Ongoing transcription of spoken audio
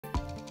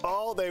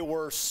Oh, they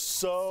were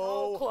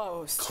so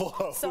close.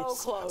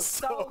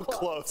 So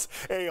close.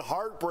 A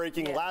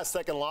heartbreaking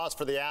last-second loss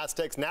for the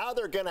Aztecs. Now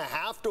they're going to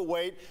have to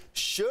wait.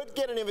 Should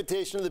get an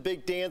invitation to the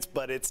big dance,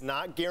 but it's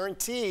not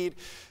guaranteed.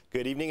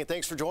 Good evening, and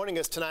thanks for joining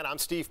us tonight. I'm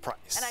Steve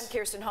Price. And I'm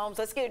Kirsten Holmes.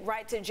 Let's get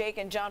right to Jake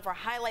and John for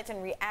highlights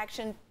and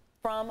reaction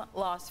from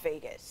Las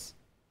Vegas.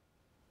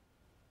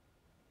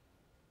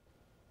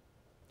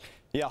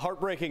 Yeah,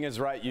 heartbreaking is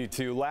right, you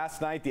two.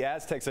 Last night, the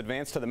Aztecs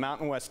advanced to the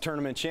Mountain West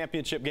Tournament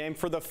Championship game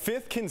for the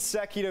 5th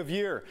consecutive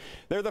year.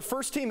 They're the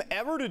first team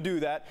ever to do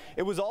that.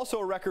 It was also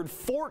a record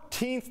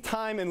 14th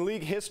time in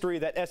league history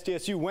that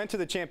SDSU went to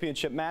the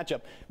championship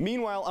matchup.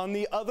 Meanwhile, on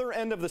the other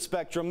end of the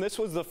spectrum, this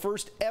was the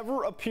first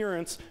ever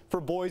appearance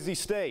for Boise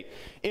State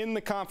in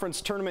the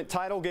conference tournament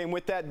title game.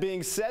 With that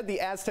being said, the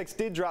Aztecs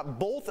did drop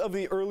both of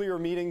the earlier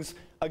meetings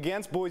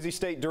against Boise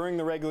State during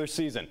the regular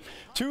season.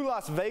 To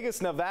Las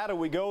Vegas, Nevada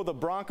we go. The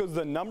Broncos,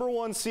 the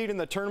 #1 seed in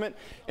the tournament,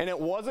 and it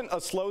wasn't a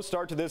slow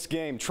start to this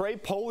game. Trey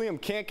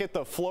Polium can't get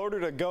the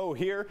floater to go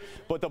here,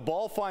 but the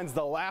ball finds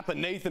the lap of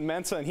Nathan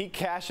Mensah, and he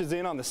cashes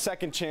in on the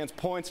second chance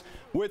points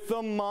with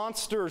the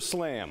monster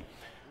slam.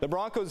 The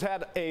Broncos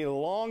had a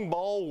long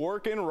ball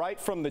working right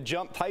from the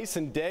jump.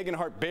 Tyson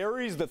Dagenhart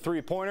buries the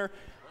three-pointer.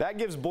 That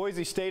gives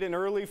Boise State an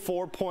early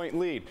 4-point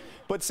lead.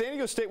 But San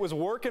Diego State was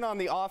working on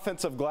the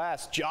offensive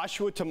glass.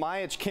 Joshua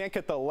Tamajic can't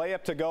get the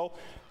layup to go.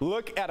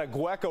 Look at a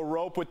Gueco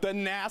rope with the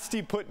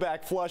nasty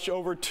putback flush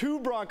over two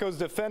Broncos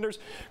defenders.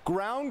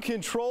 Ground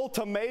control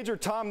to Major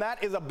Tom.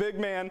 That is a big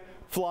man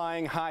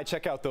flying high.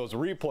 Check out those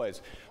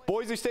replays.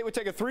 Boise State would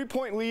take a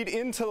 3-point lead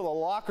into the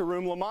locker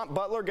room. Lamont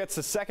Butler gets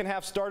the second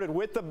half started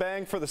with the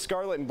bang for the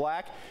Scarlet and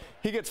Black.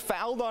 He gets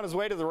fouled on his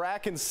way to the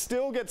rack and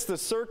still gets the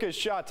circus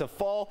shot to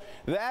fall.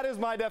 That is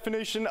my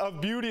definition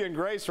of beauty and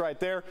grace right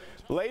there.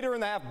 Later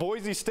in the half,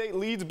 Boise State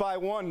leads by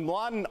 1.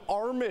 Lawton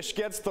Armish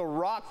gets the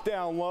rock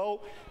down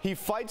low. He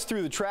fights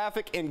through the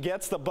traffic and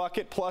gets the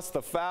bucket plus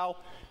the foul.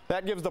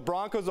 That gives the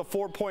Broncos a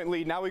 4-point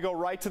lead. Now we go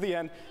right to the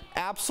end.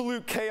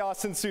 Absolute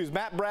chaos ensues.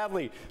 Matt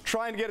Bradley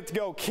trying to get it to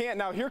go. Can't.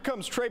 Now here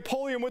comes Trey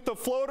Polium with the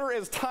floater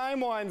as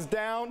time winds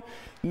down.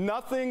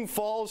 Nothing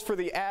falls for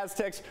the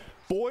Aztecs.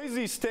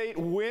 Boise State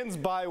wins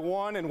by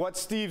 1, and what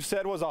Steve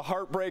said was a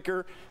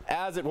heartbreaker,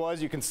 as it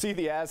was. You can see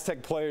the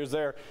Aztec players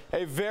there.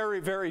 A very,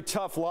 very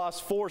tough loss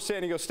for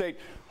San Diego State.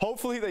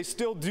 Hopefully they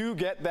still do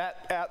get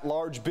that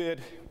at-large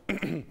bid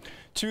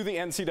to the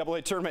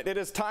NCAA tournament. It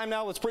is time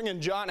now. Let's bring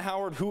in John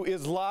Howard, who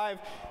is live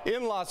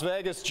in Las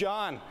Vegas.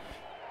 John,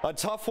 a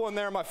tough one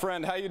there, my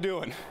friend. How you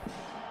doing?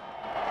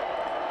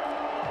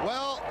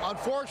 Well,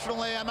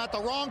 unfortunately, I'm at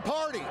the wrong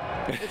party.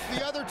 It's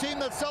the other team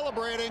that's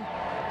celebrating,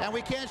 and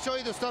we can't show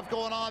you the stuff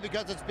going on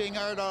because it's being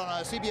aired on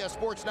CBS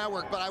Sports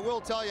Network. But I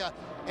will tell you,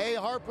 a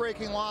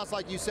heartbreaking loss,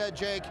 like you said,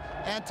 Jake,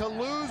 and to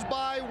lose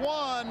by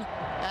 1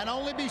 and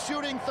only be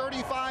shooting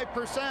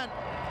 35%.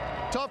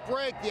 Tough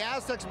break. The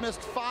Aztecs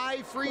missed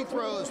 5 free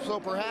throws, so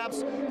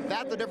perhaps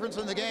that's the difference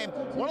in the game.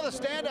 One of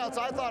the standouts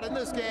I thought in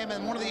this game,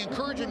 and one of the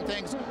encouraging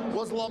things,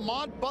 was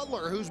Lamont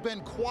Butler, who's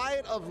been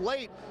quiet of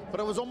late, but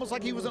it was almost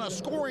like he was in a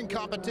scoring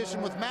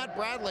competition with Matt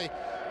Bradley.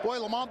 Boy,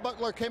 Lamont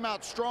Butler came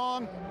out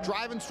strong,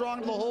 driving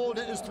strong to the hole,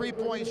 hit his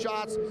 3-point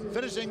shots,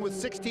 finishing with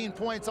 16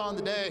 points on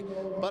the day.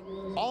 But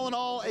all in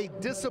all, a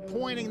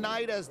disappointing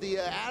night as the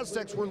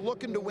Aztecs were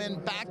looking to win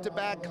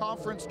back-to-back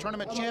conference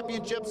tournament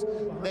championships.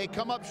 They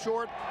come up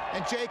short.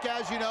 And Jake,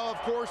 as you know, of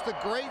course, the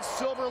great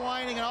silver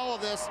lining in all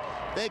of this,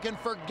 they can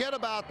forget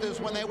about this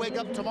when they wake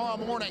up tomorrow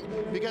morning,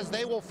 because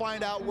they will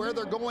find out where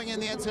they're going in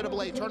the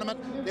NCAA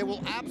tournament. They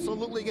will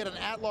absolutely get an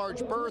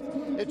at-large berth.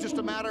 It's just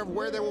a matter of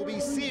where they will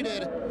be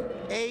seated,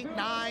 8,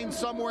 9,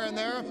 somewhere in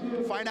there.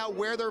 Find out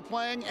where they're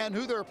playing and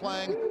who they're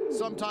playing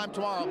sometime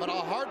tomorrow. But a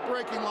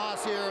heartbreaking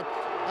loss here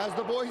as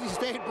the Boise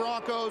State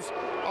Broncos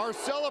are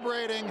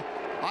celebrating.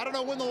 I don't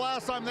know when the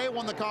last time they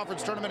won the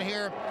conference tournament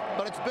here,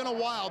 but it's been a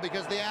while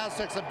because the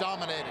Aztecs have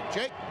dominated.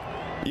 Jake?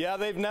 Yeah,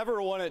 they've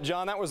never won it,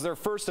 John. That was their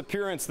first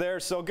appearance there,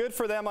 so good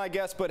for them, I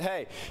guess. But,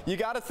 hey, you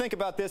got to think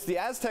about this. The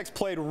Aztecs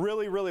played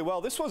really, really well.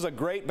 This was a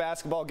great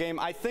basketball game.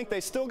 I think they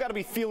still got to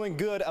be feeling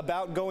good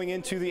about going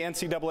into the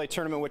NCAA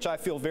tournament, which I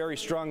feel very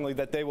strongly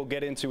that they will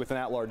get into with an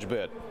at-large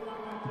bid.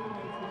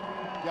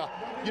 Yeah.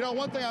 You know,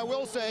 one thing I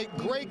will say,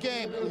 great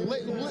game.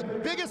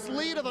 Biggest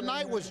lead of the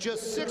night was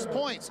just 6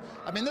 points.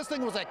 I mean, this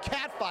thing was a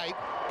catfight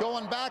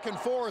going back and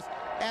forth,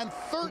 and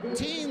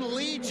 13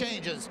 lead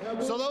changes.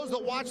 So those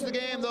that watched the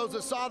game, those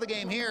that saw the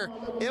game here,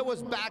 it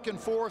was back and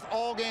forth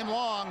all game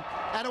long,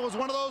 and it was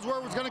one of those where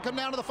it was going to come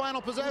down to the final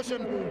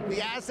possession.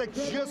 The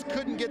Aztecs just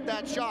couldn't get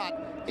that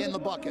shot in the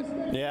bucket.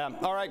 Yeah.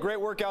 All right, great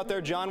work out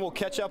there, John. We'll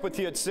catch up with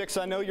you at 6.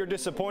 I know you're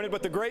disappointed,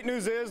 but the great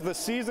news is the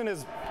season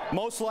is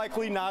most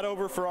likely not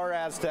over for our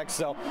Aztecs,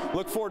 so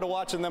look forward to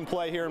watching them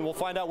play here, and we'll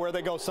find out where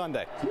they go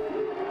Sunday.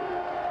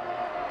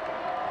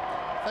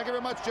 Thank you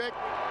very much, Jake.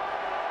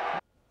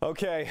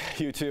 Okay,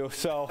 you two.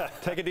 So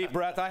take a deep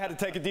breath. I had to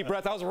take a deep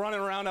breath. I was running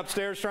around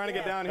upstairs trying to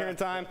get down here in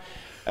time.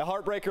 A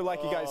heartbreaker,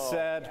 like you guys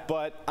said,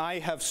 but I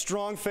have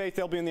strong faith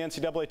they'll be in the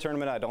NCAA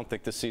tournament. I don't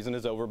think the season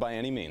is over by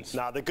any means.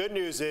 Now, the good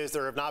news is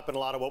there have not been a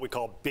lot of what we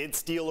call bid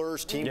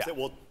stealers, teams that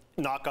will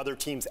knock other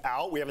teams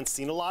out. We haven't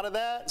seen a lot of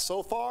that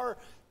so far.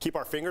 Keep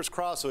our fingers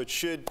crossed, so it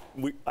should.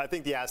 I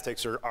think the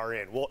Aztecs are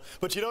in. Well,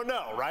 but you don't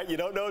know, right? You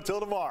don't know until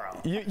tomorrow.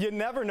 You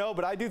never know,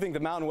 but I do think the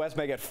Mountain West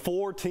may get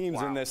 4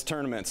 teams in this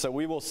tournament, so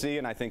we will see,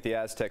 and I think the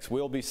Aztecs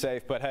will be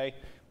safe. But hey,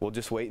 we'll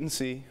just wait and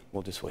see.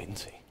 We'll just wait and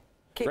see.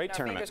 Keeping Great our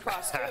tournament. Fingers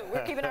crossed too.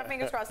 We're keeping our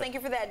fingers crossed. Thank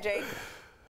you for that, Jake.